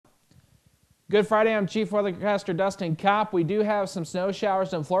Good Friday, I'm Chief Weathercaster Dustin Kopp. We do have some snow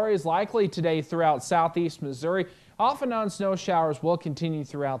showers and flurries likely today throughout southeast Missouri. Off and on snow showers will continue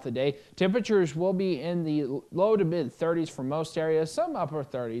throughout the day. Temperatures will be in the low to mid 30s for most areas, some upper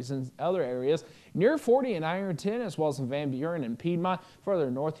 30s in other areas. Near 40 in Ironton as well as in Van Buren and Piedmont.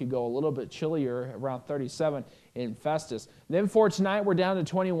 Further north you go a little bit chillier, around 37 in Festus. Then for tonight we're down to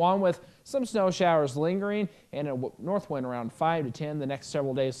 21 with some snow showers lingering and a north wind around 5 to 10. The next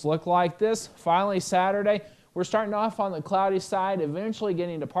several days look like this. Finally Saturday, we're starting off on the cloudy side, eventually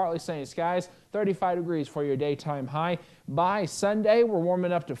getting to partly sunny skies, 35 degrees for your daytime high. By Sunday, we're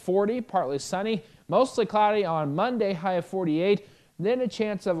warming up to 40, partly sunny, mostly cloudy on Monday, high of 48. Then a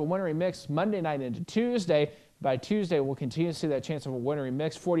chance of a wintry mix Monday night into Tuesday. By Tuesday, we'll continue to see that chance of a wintry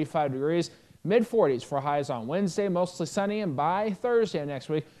mix, 45 degrees, mid-40s for highs on Wednesday, mostly sunny. And by Thursday next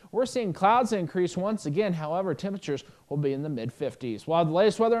week, we're seeing clouds increase once again. However, temperatures will be in the mid-50s. We'll have the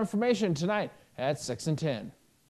latest weather information tonight at 6 and 10.